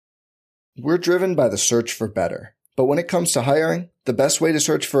We're driven by the search for better. But when it comes to hiring, the best way to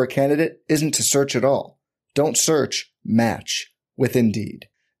search for a candidate isn't to search at all. Don't search, match with Indeed.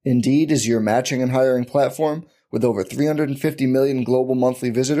 Indeed is your matching and hiring platform with over 350 million global monthly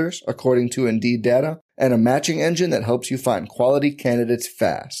visitors, according to Indeed data, and a matching engine that helps you find quality candidates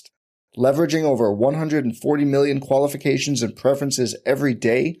fast. Leveraging over 140 million qualifications and preferences every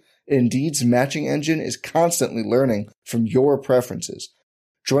day, Indeed's matching engine is constantly learning from your preferences.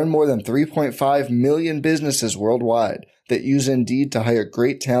 Join more than 3.5 million businesses worldwide that use Indeed to hire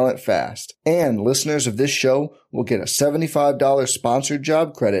great talent fast. And listeners of this show will get a $75 sponsored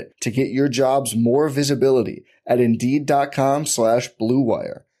job credit to get your jobs more visibility at Indeed.com/Blue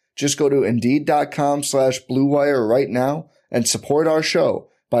Wire. Just go to Indeed.com/Blue Wire right now and support our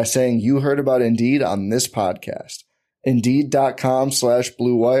show by saying you heard about Indeed on this podcast.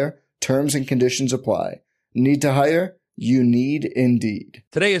 Indeed.com/Blue Wire. Terms and conditions apply. Need to hire? You need Indeed.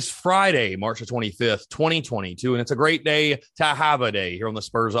 Today is Friday, March the 25th, 2022, and it's a great day to have a day here on the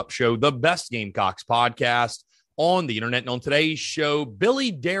Spurs Up Show, the best Gamecocks podcast on the internet. And on today's show,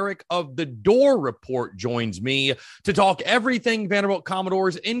 Derrick of the Dore Report joins me to talk everything Vanderbilt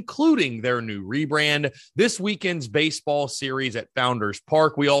Commodores, including their new rebrand, this weekend's baseball series at Founders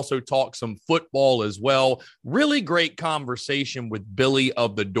Park. We also talk some football as well. Really great conversation with Billy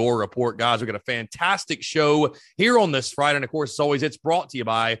of the Dore Report. Guys, we got a fantastic show here on this Friday. And of course, as always, it's brought to you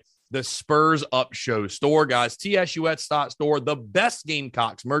by the Spurs Up Show store, guys. TSUS.store, the best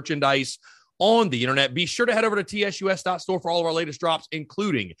Gamecocks merchandise on the internet. Be sure to head over to TSUS.store for all of our latest drops,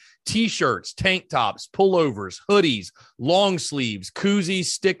 including t-shirts, tank tops, pullovers, hoodies, long sleeves, koozies,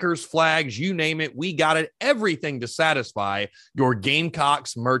 stickers, flags, you name it. We got it. Everything to satisfy your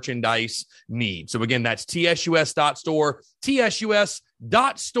Gamecocks merchandise needs. So again, that's TSUS.store,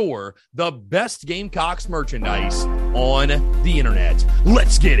 TSUS.store, the best Gamecocks merchandise on the internet.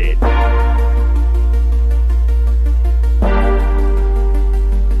 Let's get it.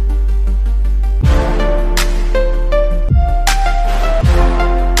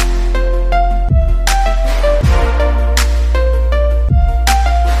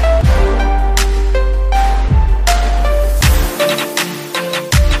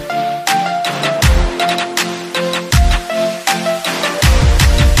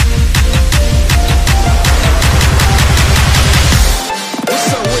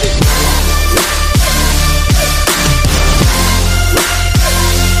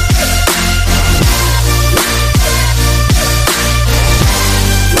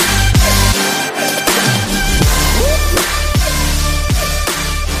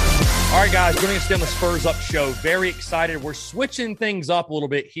 Joining us on the Spurs Up Show. Very excited. We're switching things up a little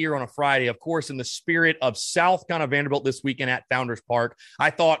bit here on a Friday. Of course, in the spirit of South Carolina Vanderbilt this weekend at Founders Park,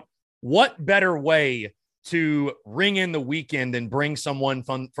 I thought, what better way to ring in the weekend than bring someone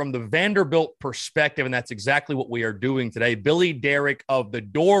from the Vanderbilt perspective, and that's exactly what we are doing today. Derrick of the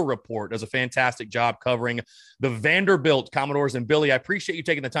Dore Report does a fantastic job covering the Vanderbilt Commodores. And Billy, I appreciate you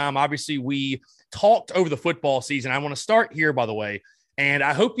taking the time. Obviously, we talked over the football season. I want to start here, by the way. And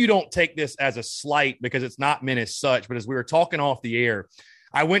I hope you don't take this as a slight because it's not meant as such. But as we were talking off the air,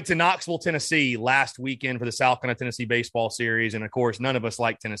 I went to Knoxville, Tennessee last weekend for the South Carolina Tennessee baseball series. And of course, none of us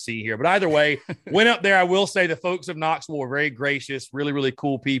like Tennessee here. But either way, went up there. I will say the folks of Knoxville were very gracious, really, really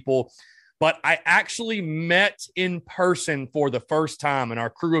cool people. But I actually met in person for the first time in our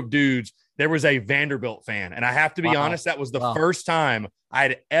crew of dudes. There was a Vanderbilt fan. And I have to be honest, that was the first time I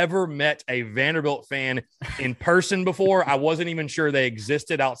had ever met a Vanderbilt fan in person before. I wasn't even sure they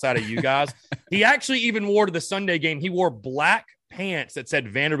existed outside of you guys. He actually even wore to the Sunday game. He wore black pants that said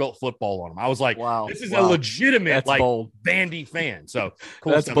Vanderbilt football on them. I was like, this is a legitimate Vandy fan. So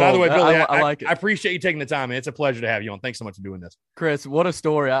cool stuff. By the way, Billy, I like it. I appreciate you taking the time, man. It's a pleasure to have you on. Thanks so much for doing this. Chris, what a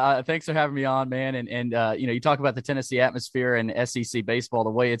story. Thanks for having me on, man. And you talk about the Tennessee atmosphere and SEC baseball, the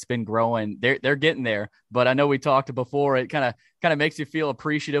way it's been growing. They're getting there. But I know we talked before. It kind of makes you feel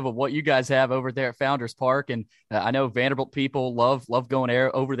appreciative of what you guys have over there at Founders Park. And I know Vanderbilt people love going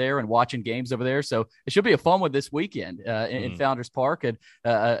over there and watching games over there. So it should be a fun one this weekend in Founders Park. And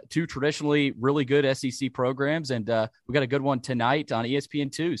two traditionally really good SEC programs. And we got a good one tonight on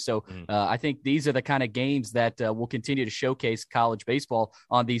ESPN2. So I think these are the kind of games that will continue to showcase college baseball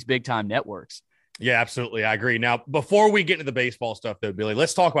on these big time networks. Yeah, absolutely. I agree. Now, before we get into the baseball stuff, though, Billy,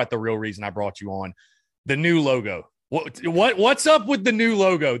 let's talk about the real reason I brought you on. The new logo. What's up with the new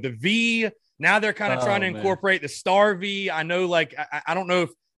logo? The V. Now they're kind of trying to incorporate the star V. I know, I don't know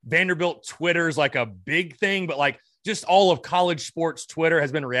if Vanderbilt Twitter is like a big thing, but just all of college sports Twitter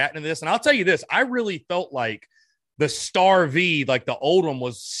has been reacting to this. And I'll tell you this, I really felt like the star V, like the old one,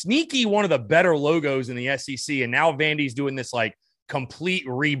 was sneaky one of the better logos in the SEC. And now Vandy's doing this complete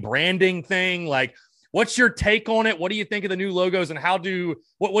rebranding thing? Like, what's your take on it? What do you think of the new logos, and what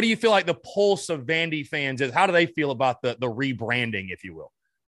do you feel like the pulse of Vandy fans is? How do they feel about the rebranding, if you will?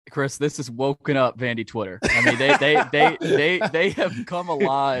 Chris, this is woken up Vandy Twitter. I mean, they have come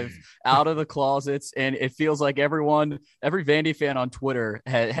alive out of the closets, and it feels like every Vandy fan on Twitter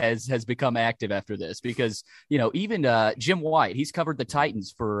has become active after this, because, you know, even Jim White, he's covered the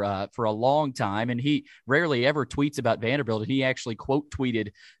Titans for a long time, and he rarely ever tweets about Vanderbilt. And he actually quote tweeted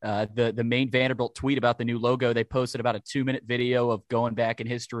the main Vanderbilt tweet about the new logo. They posted about a 2-minute video of going back in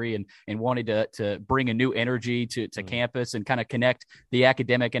history and wanted to bring a new energy to campus and kind of connect the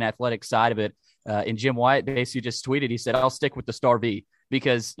academic and athletic side of it. And Jim White basically just tweeted, he said, "I'll stick with the Star V,"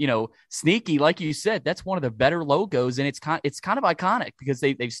 because, you know, sneaky, like you said, that's one of the better logos, and it's kind of iconic because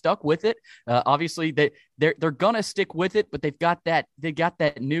they've stuck with it. Obviously they're gonna stick with it, but they got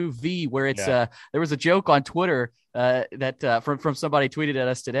that new V where it's there was a joke on Twitter that from somebody tweeted at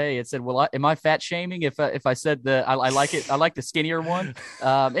us today. It said, "Well, am I fat shaming if I said I like the skinnier one?"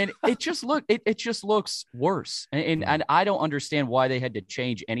 And it just looks worse, and I don't understand why they had to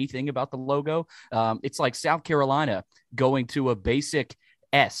change anything about the logo. It's like South Carolina going to a basic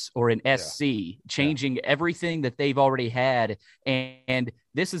S or an SC, changing everything that they've already had. And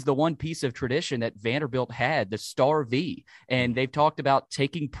this is the one piece of tradition that Vanderbilt had, the Star V. And they've talked about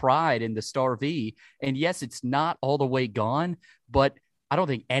taking pride in the Star V. And yes, it's not all the way gone, but I don't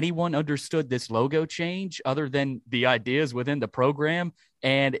think anyone understood this logo change other than the ideas within the program.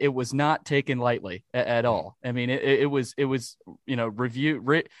 And it was not taken lightly at all. I mean, it was, you know,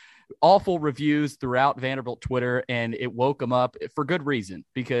 awful reviews throughout Vanderbilt Twitter, and it woke them up for good reason,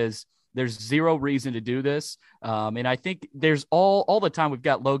 because there's zero reason to do this. And I think there's all the time we've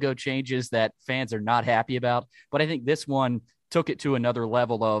got logo changes that fans are not happy about, but I think this one took it to another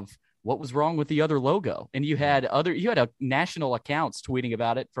level of what was wrong with the other logo. And you had national accounts tweeting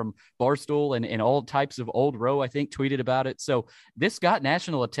about it, from Barstool and all types of Old Row, I think, tweeted about it. So this got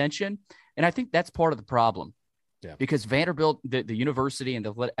national attention, and I think that's part of the problem. Yeah. Because Vanderbilt, the university and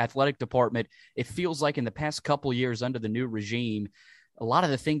the athletic department, it feels like in the past couple years under the new regime, a lot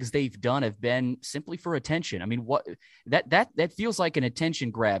of the things they've done have been simply for attention. I mean, what that feels like an attention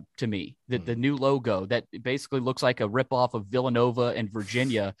grab to me. The new logo that basically looks like a ripoff of Villanova and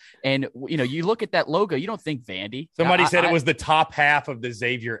Virginia. And, you know, you look at that logo, you don't think Vandy. Somebody said it was the top half of the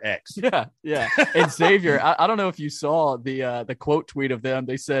Xavier X. Yeah. And Xavier, I don't know if you saw the quote tweet of them.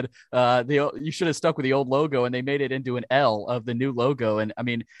 They said you should have stuck with the old logo, and they made it into an L of the new logo. And I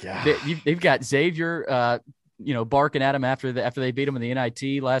mean, they've got Xavier barking at him after they beat him in the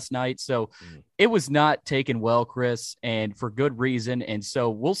NIT last night. So it was not taken well, Chris, and for good reason. And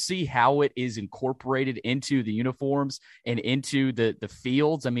so we'll see how it is incorporated into the uniforms and into the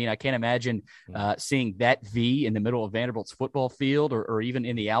fields. I mean, I can't imagine seeing that V in the middle of Vanderbilt's football field or even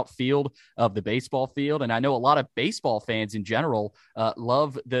in the outfield of the baseball field. And I know a lot of baseball fans in general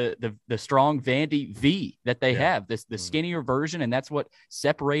love the strong Vandy V that they have, the skinnier version, and that's what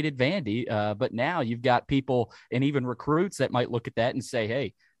separated Vandy. But now you've got people and even recruits that might look at that and say,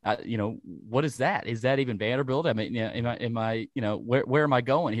 hey, what is that? Is that even Vanderbilt? I mean, am I, where am I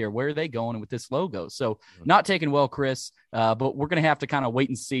going here? Where are they going with this logo? So not taken well, Chris, but we're going to have to kind of wait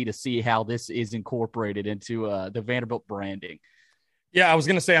and see how this is incorporated into the Vanderbilt branding. Yeah, I was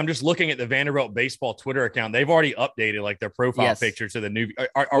going to say, I'm just looking at the Vanderbilt baseball Twitter account. They've already updated like their profile picture to the new.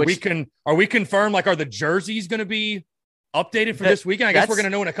 Are we confirmed? Like, are the jerseys going to be updated for this weekend? I guess we're going to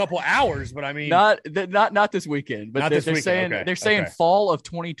know in a couple hours, but I mean, not this weekend, but they're saying fall of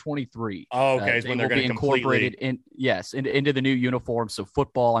 2023. Oh, okay. Is when they're going to be incorporated into the new uniform. So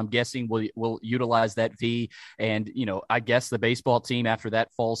football, I'm guessing will utilize that V, and I guess the baseball team after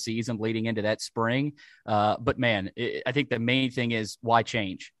that fall season leading into that spring. But man, I think the main thing is why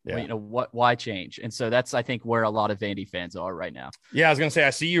change? Yeah. Why change? And so that's, I think, where a lot of Vandy fans are right now. Yeah, I was going to say, I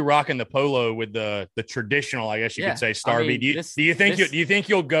see you rocking the polo with the traditional, I guess you could say, Star V. Do you think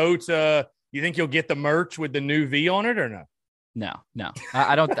you'll get the merch with the new V on it or no? No,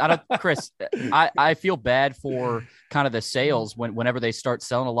 I don't, Chris, I feel bad for kind of the sales whenever they start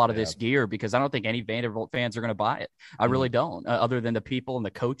selling a lot of this gear, because I don't think any Vanderbilt fans are going to buy it. I really don't, other than the people and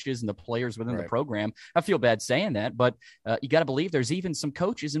the coaches and the players within the program. I feel bad saying that, but you got to believe there's even some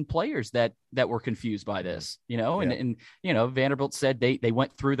coaches and players that were confused by this, and Vanderbilt said they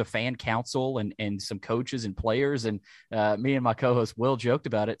went through the fan council and some coaches and players, and me and my co-host Will joked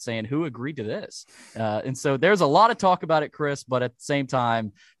about it, saying who agreed to this. And so there's a lot of talk about it, Chris, but at the same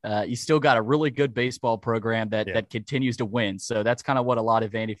time, you still got a really good baseball program that continues to win. So that's kind of what a lot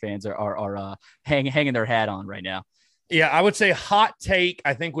of Vandy fans are hanging their hat on right now. Yeah, I would say hot take.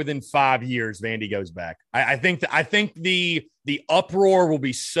 I think within 5 years, Vandy goes back. I think the uproar will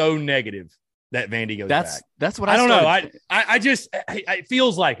be so negative that Vandy goes back. That's what I don't know. I just it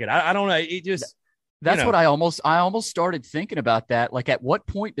feels like it. I don't know. It just that's what I almost started thinking about that. Like, at what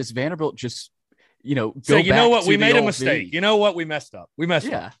point does Vanderbilt just go so you back know what, to we the made a old mistake. V? You know what, we messed up.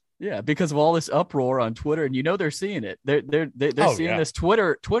 Up. Yeah, because of all this uproar on Twitter, and they're seeing it. They're seeing this.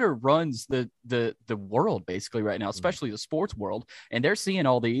 Twitter runs the world basically right now, especially the sports world, and they're seeing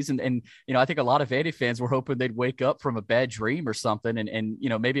all these. And I think a lot of Vandy fans were hoping they'd wake up from a bad dream or something, and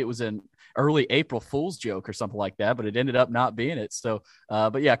maybe it was an early April Fool's joke or something like that, but it ended up not being it. So,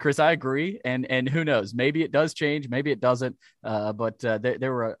 but yeah, Chris, I agree, and who knows? Maybe it does change, maybe it doesn't. But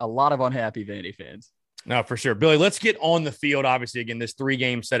there were a lot of unhappy Vandy fans. No, for sure. Billy, let's get on the field. Obviously, again, this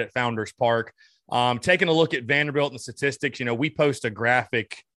 3-game set at Founders Park. Taking a look at Vanderbilt and the statistics, we post a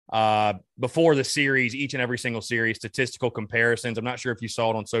graphic before the series, each and every single series, statistical comparisons. I'm not sure if you saw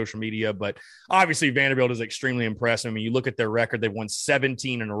it on social media, but obviously Vanderbilt is extremely impressive. I mean, you look at their record, they've won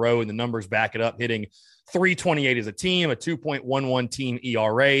 17 in a row, and the numbers back it up, hitting .328 as a team, a 2.11 team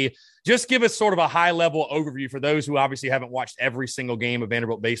ERA. Just give us sort of a high-level overview for those who obviously haven't watched every single game of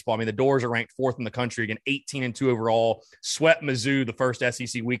Vanderbilt baseball. I mean, the Dores are ranked 4th in the country, again, 18-2 overall, swept Mizzou the first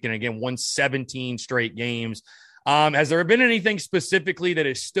SEC weekend, again, won 17 straight games. Has there been anything specifically that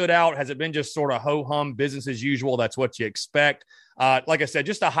has stood out? Has it been just sort of ho-hum, business as usual? That's what you expect. Like I said,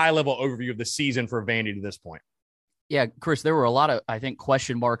 just a high-level overview of the season for Vandy to this point. Yeah, Chris, there were a lot of, I think,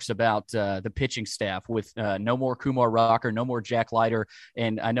 question marks about the pitching staff with no more Kumar Rocker, no more Jack Leiter.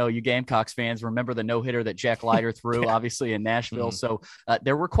 And I know you Gamecocks fans remember the no-hitter that Jack Leiter threw, obviously, in Nashville. So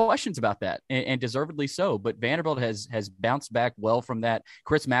there were questions about that, and deservedly so. But Vanderbilt has bounced back well from that.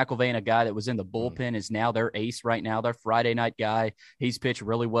 Chris McElvain, a guy that was in the bullpen, is now their ace right now, their Friday night guy. He's pitched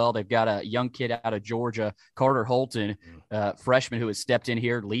really well. They've got a young kid out of Georgia, Carter Holton, freshman, who has stepped in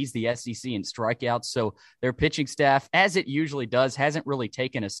here, leads the SEC in strikeouts. So their pitching staff, as it usually does, hasn't really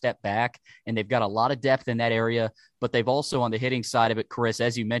taken a step back, and they've got a lot of depth in that area. But they've also, on the hitting side of it, Chris,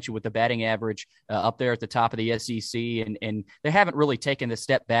 as you mentioned, with the batting average up there at the top of the SEC, and they haven't really taken the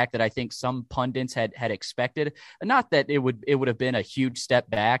step back that I think some pundits had expected. Not that it would have been a huge step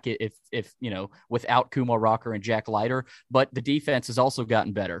back if without Kumar Rocker and Jack Leiter, but the defense has also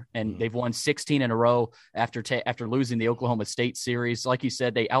gotten better, and they've won 16 in a row after losing the Oklahoma State series. Like you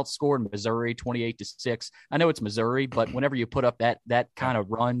said, they outscored Missouri 28-6. I know it's Missouri, but whenever you put up that kind of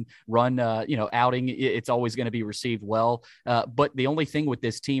run outing, it's always going to be received well. But the only thing with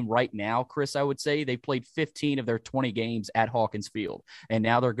this team right now, Chris, I would say they played 15 of their 20 games at Hawkins Field, and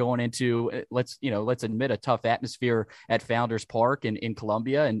now they're going into let's admit a tough atmosphere at Founders Park in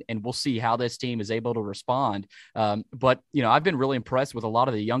Columbia, and we'll see how this team is able to respond. But I've been really impressed with a lot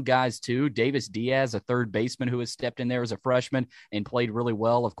of the young guys too. Davis Diaz, a third baseman who has stepped in there as a freshman and played really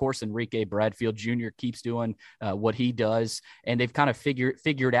well. Of course, Enrique Bradfield Jr. keeps doing what he does, and they've kind of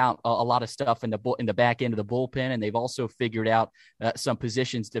figured out a lot of stuff in the back end of the bullpen, and they've also figured out some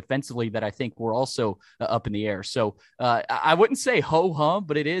positions defensively that I think were also up in the air. So I wouldn't say ho-hum,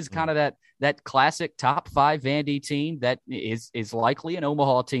 but it is kind of that classic top 5 Vandy team that is likely an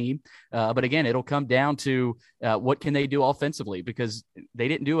Omaha team. But again, it'll come down to what can they do offensively, because they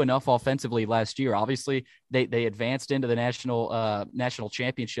didn't do enough offensively last year. Obviously, they advanced into the national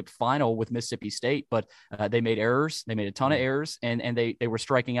championship final with Mississippi State, but they made errors. They made a ton of errors, and they were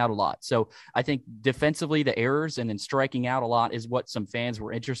striking out a lot. So I think defensively, the errors and then striking out a lot is what some fans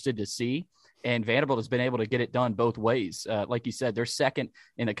were interested to see. And Vanderbilt has been able to get it done both ways. Like you said, they're second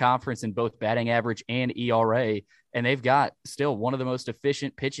in the conference in both batting average and ERA, and they've got still one of the most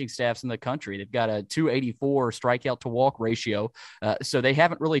efficient pitching staffs in the country. They've got a 284 strikeout to walk ratio. So they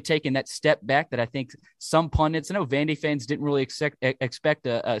haven't really taken that step back that I think some pundits, I know Vandy fans didn't really expect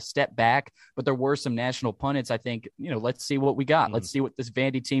a step back, but there were some national pundits. I think, let's see what we got. Let's see what this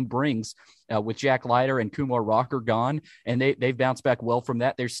Vandy team brings with Jack Leiter and Kumar Rocker gone. And they've bounced back well from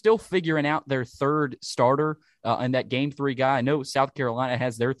that. They're still figuring out their third starter and that game 3 guy. I know South Carolina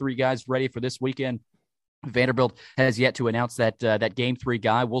has their 3 guys ready for this weekend. Vanderbilt has yet to announce that game 3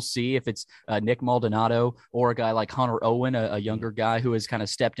 guy. We'll see if it's Nick Maldonado or a guy like Hunter Owen, a younger guy who has kind of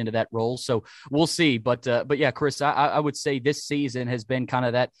stepped into that role. So we'll see. But yeah, Chris, I would say this season has been kind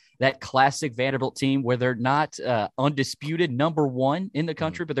of that classic Vanderbilt team where they're not undisputed number 1 in the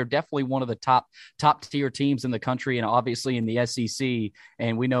country, but they're definitely one of the top tier teams in the country, and obviously in the SEC.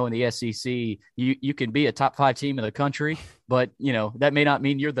 And we know in the SEC, you can be a top 5 team in the country, but that may not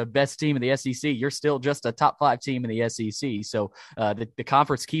mean you're the best team in the SEC. You're still just a top 5 team in the SEC. So the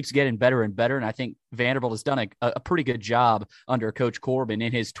conference keeps getting better and better. And I think Vanderbilt has done a pretty good job under Coach Corbin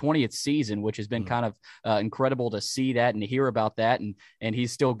in his 20th season, which has been kind of incredible to see that and to hear about that. And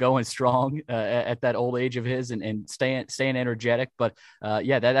he's still going strong at that old age of his and staying energetic. But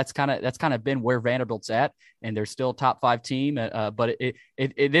that's kind of been where Vanderbilt's at, and they're still a top 5 team. But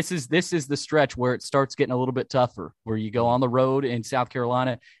this is the stretch where it starts getting a little bit tougher, where you go on the road in South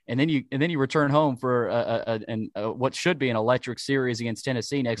Carolina, and then you return home for what should be an electric series against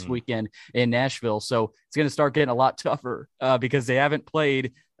Tennessee next weekend in Nashville. So it's going to start getting a lot tougher because they haven't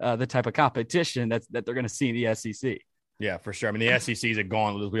played the type of competition that they're going to see in the SEC. Yeah, for sure. I mean, the SEC is a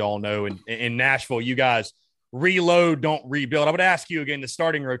gauntlet, as we all know. And in Nashville, you guys reload, don't rebuild. I would ask you again, the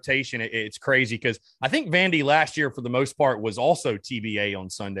starting rotation, it's crazy because I think Vandy last year, for the most part, was also TBA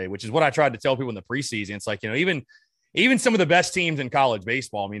on Sunday, which is what I tried to tell people in the preseason. It's like, even some of the best teams in college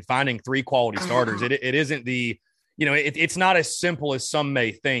baseball, I mean, finding 3 quality starters, it isn't the – it's not as simple as some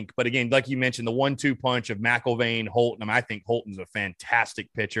may think. But again, like you mentioned, the 1-2 punch of McIlvain, Holton. I mean, I think Holton's a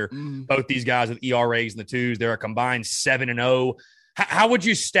fantastic pitcher. Both these guys with ERAs in the 2s, they're a combined 7-0. How would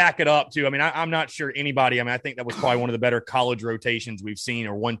you stack it up to? I mean, I'm not sure anybody. I mean, I think that was probably one of the better college rotations we've seen,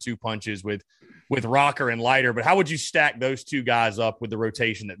 or 1-2 punches with Rocker and Leiter. But how would you stack those 2 guys up with the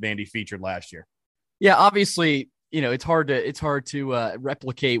rotation that Vandy featured last year? Yeah, obviously, it's hard to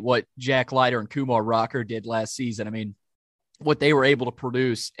replicate what Jack Leiter and Kumar Rocker did last season. I mean, what they were able to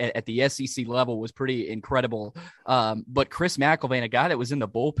produce at the SEC level was pretty incredible. But Chris McIlvain, a guy that was in the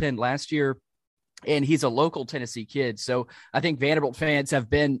bullpen last year, and he's a local Tennessee kid. So I think Vanderbilt fans have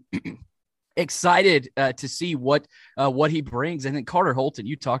been excited to see what he brings. And then Carter Holton,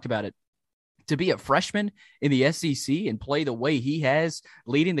 you talked about it. To be a freshman in the SEC and play the way he has,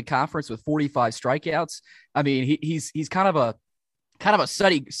 leading the conference with 45 strikeouts. I mean, he's kind of a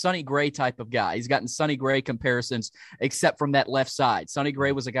Sonny Gray type of guy. He's gotten Sonny Gray comparisons, except from that left side. Sonny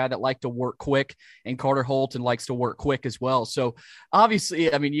Gray was a guy that liked to work quick, and Carter Holton likes to work quick as well. So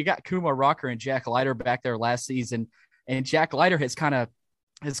obviously, I mean, you got Kumar Rocker and Jack Leiter back there last season, and Jack Leiter has kind of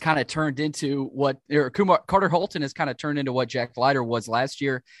turned into Carter Holton has kind of turned into what Jack Leiter was last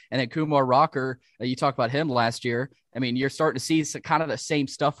year. And then Kumar Rocker, you talked about him last year. I mean, you're starting to see kind of the same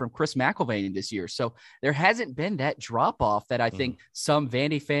stuff from Chris McIlvain this year. So there hasn't been that drop off that I think some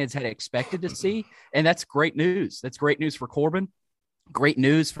Vandy fans had expected to see. And that's great news. That's great news for Corbin. Great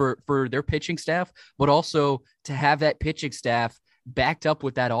news for their pitching staff, but also to have that pitching staff backed up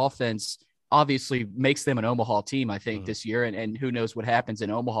with that offense obviously makes them an Omaha team, I think, this year. And who knows what happens in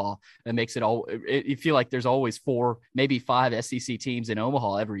Omaha. That makes it all – you feel like there's always 4, maybe 5 SEC teams in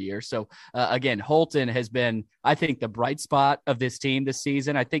Omaha every year. So, again, Holton has been, I think, the bright spot of this team this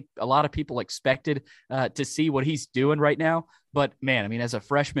season. I think a lot of people expected to see what he's doing right now. But, man, I mean, as a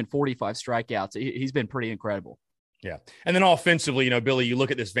freshman, 45 strikeouts, he's been pretty incredible. Yeah. And then offensively, Billy, you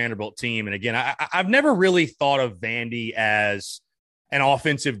look at this Vanderbilt team. And, again, I've never really thought of Vandy as – an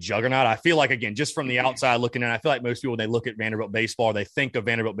offensive juggernaut. I feel like, again, just from the outside looking in, I feel like most people, when they look at Vanderbilt baseball, they think of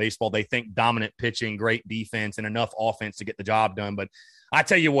Vanderbilt baseball, they think dominant pitching, great defense, and enough offense to get the job done. But I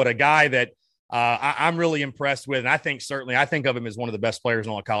tell you what, a guy that I'm really impressed with, and I think of him as one of the best players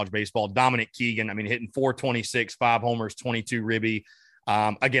in all of college baseball, Dominic Keegan. I mean, hitting .426, 5 homers, 22 ribby.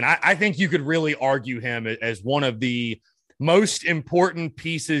 Again, I think you could really argue him as one of the most important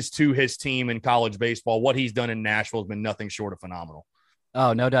pieces to his team in college baseball. What he's done in Nashville has been nothing short of phenomenal.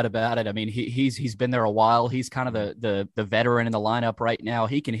 Oh, no doubt about it. I mean, he's been there a while. He's kind of the veteran in the lineup right now.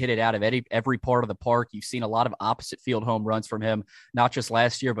 He can hit it out of every part of the park. You've seen a lot of opposite field home runs from him, not just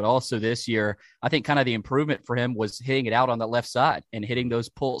last year, but also this year. I think kind of the improvement for him was hitting it out on the left side and hitting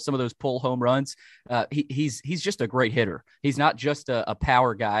some of those pull home runs. He's just a great hitter. He's not just a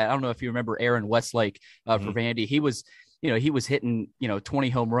power guy. I don't know if you remember Aaron Westlake for Vandy. He was hitting, 20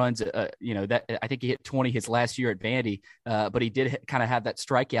 home runs, that I think he hit 20 his last year at Vandy, but he did kind of have that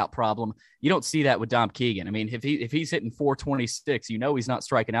strikeout problem. You don't see that with Dom Keegan. I mean, if he's hitting .426, he's not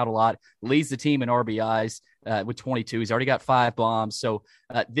striking out a lot, leads the team in RBIs with 22. He's already got 5 bombs. So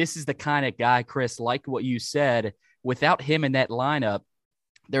this is the kind of guy, Chris, like what you said, without him in that lineup,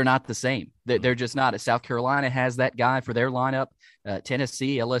 they're not the same. They're just not. South Carolina has that guy for their lineup.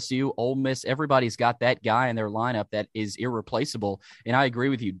 Tennessee, LSU, Ole Miss, everybody's got that guy in their lineup that is irreplaceable. And I agree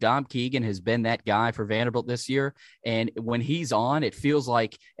with you. Dom Keegan has been that guy for Vanderbilt this year. And when he's on, it feels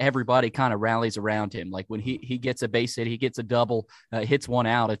like everybody kind of rallies around him. Like when he gets a base hit, he gets a double, hits one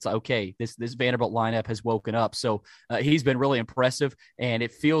out. It's okay. This Vanderbilt lineup has woken up. So he's been really impressive. And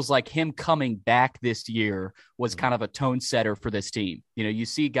it feels like him coming back this year was kind of a tone setter for this team. You know, you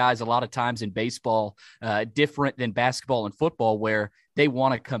see guys a lot of times in baseball, different than basketball and football, where they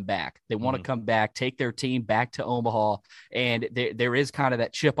want to come back. They want to come back, take their team back to Omaha. And there is kind of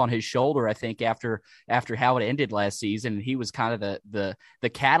that chip on his shoulder, I think, after how it ended last season. And he was kind of the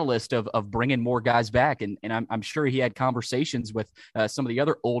catalyst of bringing more guys back. And I'm sure he had conversations with some of the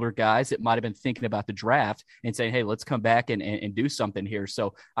other older guys that might have been thinking about the draft and saying, hey, let's come back and do something here.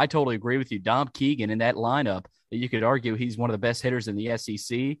 So I totally agree with you. Dom Keegan in that lineup, you could argue he's one of the best hitters in the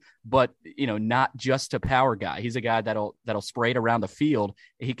SEC, but not just a power guy. He's a guy that'll spray it around the field.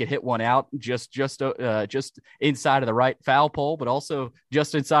 He could hit one out just inside of the right foul pole, but also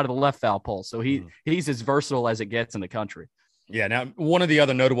just inside of the left foul pole. So he's as versatile as it gets in the country. Yeah. Now, one of the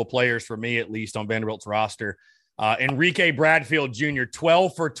other notable players for me, at least on Vanderbilt's roster, Enrique Bradfield Jr.,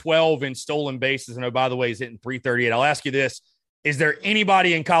 12 for 12 in stolen bases. And by the way, he's hitting .338. I'll ask you this. Is there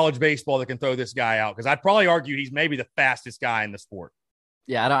anybody in college baseball that can throw this guy out? Because I'd probably argue he's maybe the fastest guy in the sport.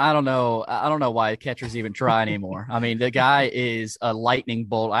 Yeah, I don't know. I don't know why catchers even try anymore. I mean, the guy is a lightning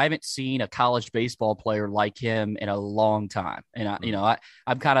bolt. I haven't seen a college baseball player like him in a long time. And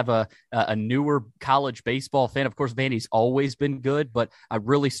I'm kind of a newer college baseball fan. Of course, Vandy's always been good, but I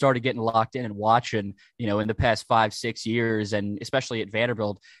really started getting locked in and watching, in the past 5-6 years, and especially at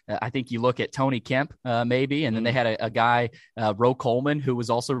Vanderbilt. I think you look at Tony Kemp, maybe, and then they had a guy, Ro Coleman, who was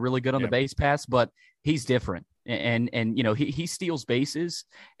also really good on the base pass, but he's different. And he steals bases,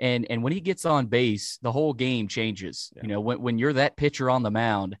 and when he gets on base, the whole game changes. Yeah. When you're that pitcher on the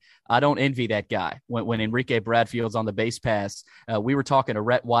mound, I don't envy that guy. When Enrique Bradfield's on the base pass, we were talking to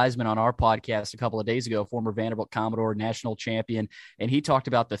Rhett Wiseman on our podcast a couple of days ago, former Vanderbilt Commodore, national champion, and he talked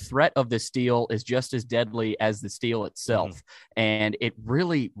about the threat of the steal is just as deadly as the steal itself, and it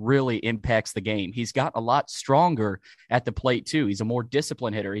really, really impacts the game. He's got a lot stronger at the plate too. He's a more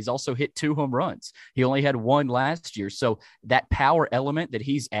disciplined hitter. He's also hit 2 home runs. He only had 1 last year, so that power element that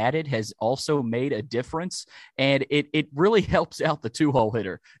he's added has also made a difference, and it really helps out the 2-hole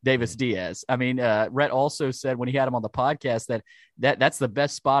hitter, Davis Diaz. I mean, Rhett also said when he had him on the podcast that's the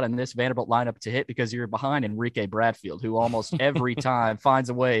best spot in this Vanderbilt lineup to hit because you're behind Enrique Bradfield, who almost every time finds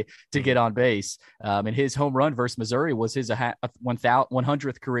a way to get on base. And his home run versus Missouri was his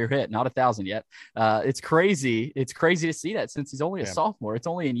 100th career hit, not 1,000 yet. It's crazy. It's crazy to see that since he's only a sophomore. It's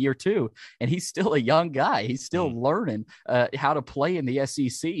only in year 2, and he's still a young guy. He's still learning how to play in the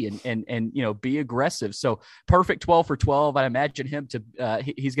SEC and be aggressive. So perfect 12 for 12. I imagine him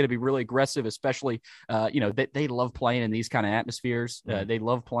he's going to be really aggressive, especially they love playing in these kind of atmospheres. They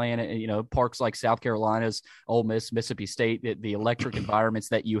love playing at parks like South Carolina's, Ole Miss, Mississippi State, the electric environments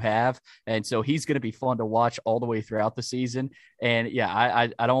that you have, and so he's going to be fun to watch all the way throughout the season. And I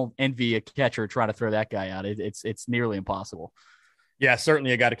don't envy a catcher trying to throw that guy out. It's nearly impossible. Yeah,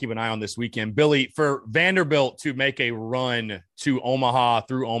 certainly I got to keep an eye on this weekend. Billy, for Vanderbilt to make a run to Omaha,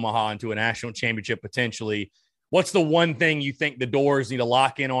 through Omaha, into a national championship potentially, what's the one thing you think the Dores need to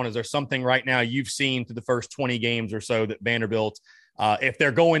lock in on? Is there something right now you've seen through the first 20 games or so that Vanderbilt, if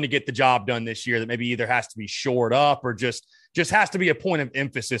they're going to get the job done this year, that maybe either has to be shored up or just has to be a point of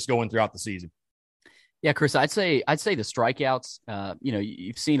emphasis going throughout the season? Yeah, Chris, I'd say the strikeouts,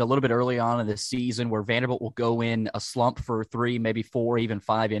 you've seen a little bit early on in the season where Vanderbilt will go in a slump for 3, maybe 4, even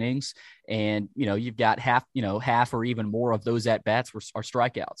 5 innings. And, you've got half or even more of those at bats are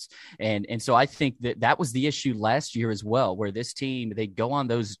strikeouts. And so I think that was the issue last year as well, where this team, they go on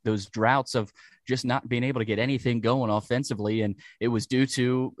those droughts of just not being able to get anything going offensively. And it was due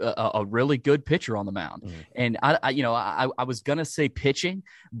to a really good pitcher on the mound. And I was going to say pitching,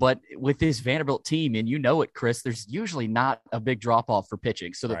 but with this Vanderbilt team, and it, Chris, there's usually not a big drop off for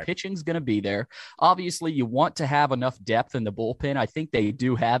pitching. So the pitching's going to be there. Obviously you want to have enough depth in the bullpen. I think they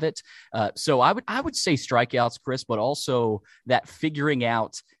do have it. So I would say strikeouts, Chris, but also that figuring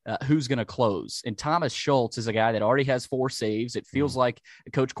out who's going to close. And Thomas Schultz is a guy that already has 4 saves. It feels like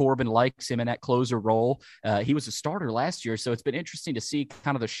Coach Corbin likes him in that closer role. He was a starter last year, so it's been interesting to see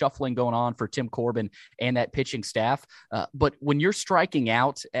kind of the shuffling going on for Tim Corbin and that pitching staff. But when you're striking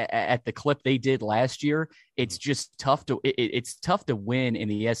out at the clip they did last year, it's just tough to win in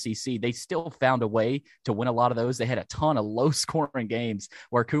the SEC. They still found a way to win a lot of those. They had a ton of low-scoring games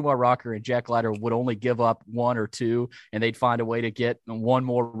where Kumar Rocker and Jack Leiter would only give up 1 or 2, and they'd find a way to get 1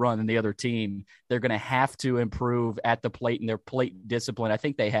 more run than the other team. They're going to have to improve at the plate and their plate discipline. I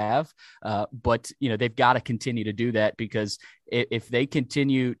think they have, but they've got to continue to do that, because if they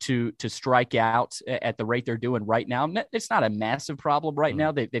continue to strike out at the rate they're doing right now, it's not a massive problem right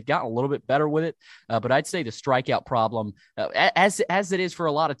now. They've gotten a little bit better with it, but I'd say the strikeout problem, as it is for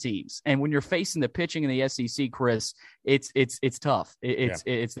a lot of teams. And when you're facing the pitching in the SEC, Chris, it's tough.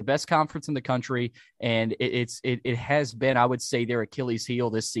 It's the best conference in the country, and it has been, I would say, their Achilles heel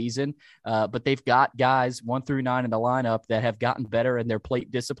this season. But they've got guys 1 through 9 in the lineup that have gotten better in their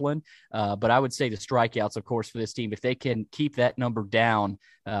plate discipline. But I would say the strikeouts, of course, for this team, if they can keep that number down,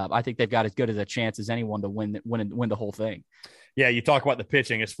 I think they've got as good as a chance as anyone to win the whole thing. Yeah, you talk about the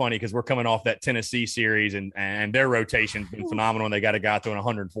pitching. It's funny because we're coming off that Tennessee series, and their rotation's been phenomenal, and they got a guy throwing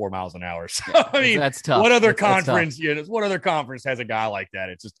 104 miles an hour. So, I mean, that's tough. What other conference? What other conference has a guy like that?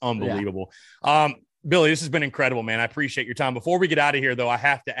 It's just unbelievable. Yeah. Billy, this has been incredible, man. I appreciate your time. Before we get out of here, though, I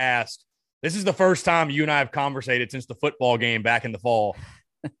have to ask. This is the first time you and I have conversated since the football game back in the fall.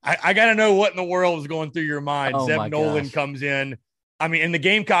 I got to know what in the world is going through your mind. Zeb Nolan comes in. I mean, in the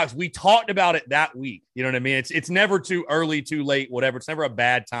Gamecocks, we talked about it that week. You know what I mean? It's never too early, too late, whatever. It's never a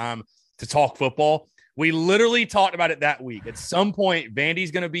bad time to talk football. We literally talked about it that week. At some point, Vandy's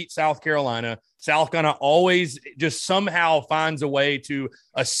going to beat South Carolina. South Carolina always just somehow finds a way to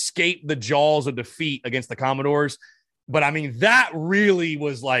escape the jaws of defeat against the Commodores. But, I mean, that really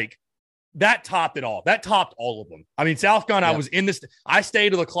was like, that topped it all. That topped all of them. I mean, South Carolina, I was in this. I stayed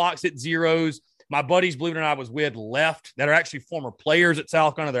till the clocks hit zeros. My buddies, believe it or not, I was with left that are actually former players at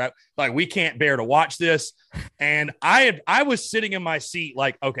South Carolina. They're like, we can't bear to watch this. And I was sitting in my seat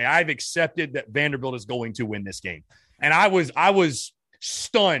like, okay, I've accepted that Vanderbilt is going to win this game. And I was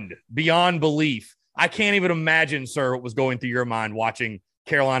stunned beyond belief. I can't even imagine, sir, what was going through your mind watching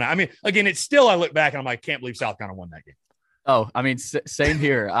Carolina. I mean, again, it's still, I look back and I'm like, can't believe South Carolina won that game. Oh, I mean, same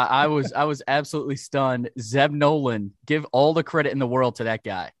here. I was absolutely stunned. Zeb Nolan, give all the credit in the world to that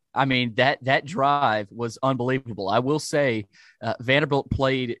guy. I mean, that drive was unbelievable. I will say Vanderbilt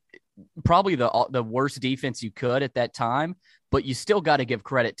played probably the worst defense you could at that time, but you still got to give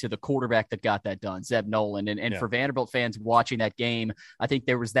credit to the quarterback that got that done, Zeb Nolan. And for Vanderbilt fans watching that game, I think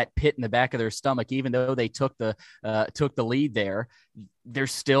there was that pit in the back of their stomach, even though they took the lead there.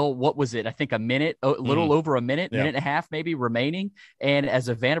 There's still, what was it? I think a little over a minute and a half maybe remaining. And as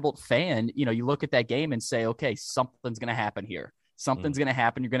a Vanderbilt fan, you look at that game and say, okay, something's going to happen here. Something's going to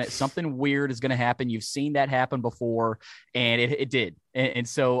happen. Something weird is going to happen. You've seen that happen before, and it did. And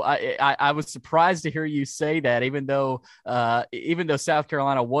so I was surprised to hear you say that, even though South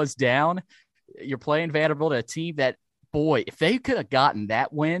Carolina was down, you're playing Vanderbilt, a team that, boy, if they could have gotten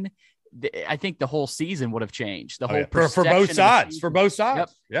that win, I think the whole season would have changed. The whole for both sides. Yep.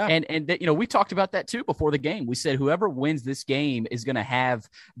 Yeah. And we talked about that too before the game. We said whoever wins this game is going to have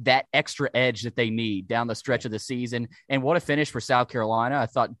that extra edge that they need down the stretch of the season. And what a finish for South Carolina. I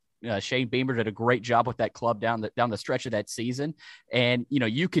thought Shane Beamer did a great job with that club down the stretch of that season. And,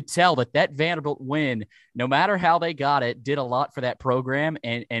 you could tell that Vanderbilt win, no matter how they got it, did a lot for that program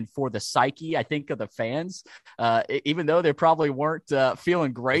and for the psyche, I think, of the fans. Even though they probably weren't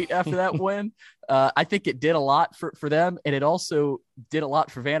feeling great after that win, I think it did a lot for them. And it also did a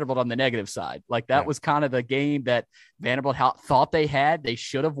lot for Vanderbilt on the negative side. Like that was kind of the game that Vanderbilt thought they had. They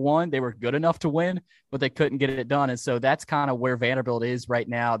should have won. They were good enough to win, but they couldn't get it done. And so that's kind of where Vanderbilt is right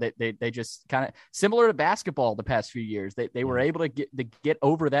now. They just kind of similar to basketball the past few years. They were able to get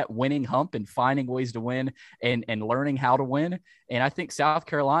over that winning hump and finding ways to win and learning how to win. And I think South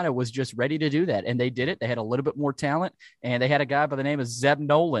Carolina was just ready to do that. And they did it. They had a little bit more talent, and they had a guy by the name of Zeb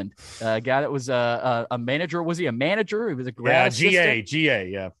Nolan, a guy that was a manager. Was he a manager? He was a grad assistant.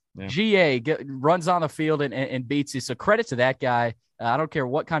 GA. GA runs on the field and beats you. So credit to that guy. I don't care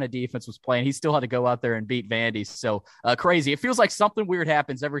what kind of defense was playing. He still had to go out there and beat Vandy. So crazy. It feels like something weird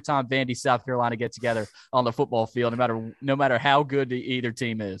happens every time Vandy, South Carolina get together on the football field, no matter how good either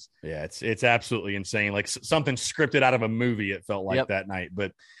team is. Yeah, it's absolutely insane. Like something scripted out of a movie, it felt like that night.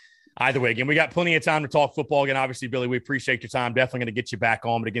 But either way, again, we got plenty of time to talk football. Again, obviously, Billy, we appreciate your time. Definitely going to get you back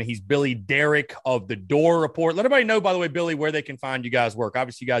on. But again, he's Billy Derrick of the Dore Report. Let everybody know, by the way, Billy, where they can find you guys' work.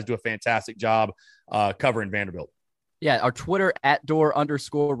 Obviously, you guys do a fantastic job covering Vanderbilt. Yeah, our Twitter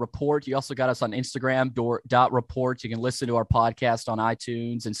 @Dore_report. You also got us on Instagram, Dore.report. You can listen to our podcast on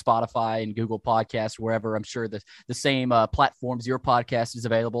iTunes and Spotify and Google Podcasts, wherever. I'm sure the same platforms your podcast is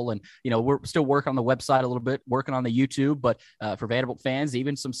available. And, we're still working on the website a little bit, working on the YouTube. But for Vanderbilt fans,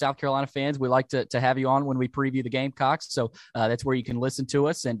 even some South Carolina fans, we like to have you on when we preview the Gamecocks. So that's where you can listen to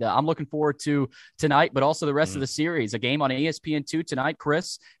us. And I'm looking forward to tonight, but also the rest of the series. A game on ESPN2 tonight,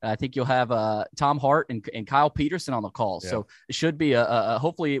 Chris. I think you'll have Tom Hart and Kyle Peterson on the calls. Yeah. So it should be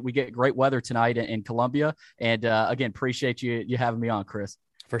hopefully we get great weather tonight in Columbia. And again, appreciate you having me on, Chris.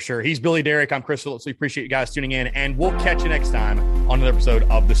 For sure. He's Billy Derrick. I'm Chris Phillips. We appreciate you guys tuning in, and we'll catch you next time on another episode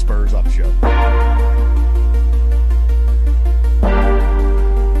of the Spurs Up Show.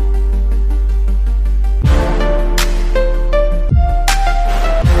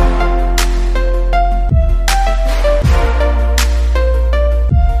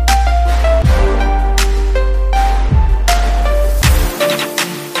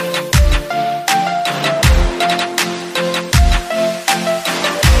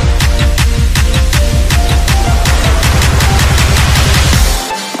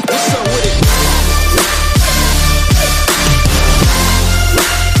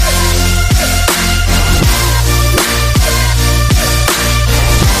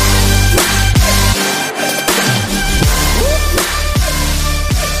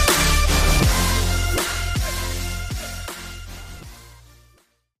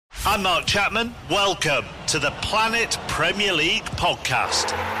 I'm Mark Chapman. Welcome to the Planet Premier League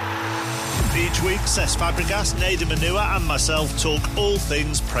podcast. Each week, Cesc Fabregas, Nader Manua and myself talk all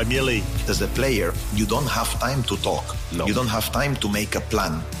things Premier League. As a player, you don't have time to talk. No. You don't have time to make a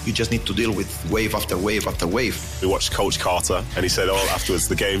plan. You just need to deal with wave after wave after wave. We watched Coach Carter and he said, afterwards,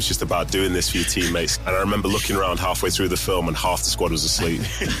 the game's just about doing this for your teammates. And I remember looking around halfway through the film and half the squad was asleep.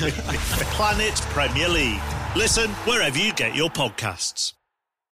 Planet Premier League. Listen wherever you get your podcasts.